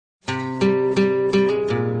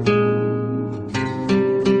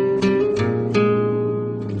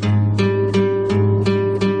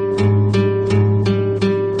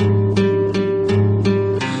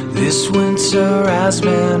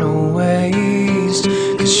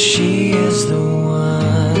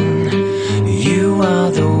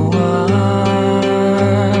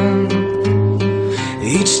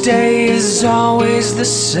the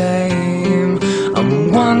same.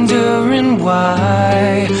 I'm wondering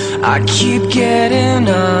why I keep getting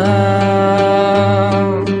up.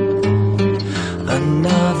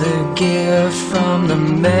 Another gift from the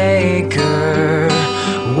maker.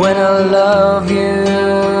 When I love you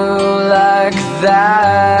like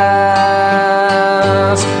that,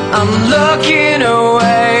 I'm looking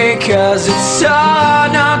away, 'cause it's hard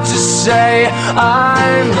not to say I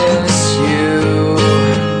miss you.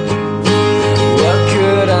 What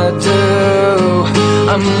could I do?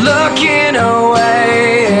 I'm looking away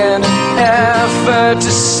in an effort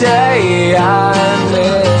to say I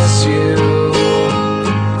miss you.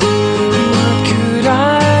 What could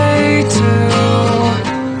I do?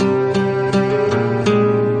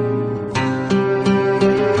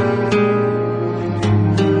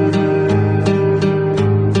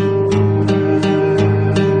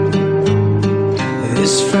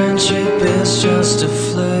 This friendship is just a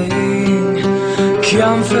fling,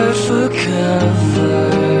 comfort for cover.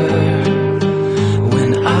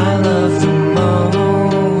 When I love the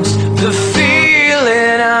most, the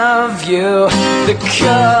feeling of you, the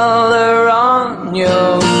color on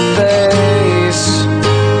your face,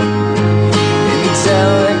 and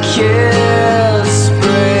delicate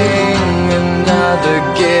spring, another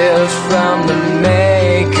gift from the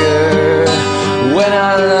maker. When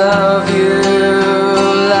I love you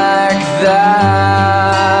like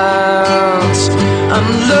that, I'm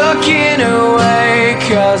looking away,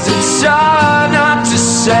 'cause it's hard not to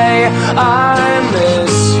say I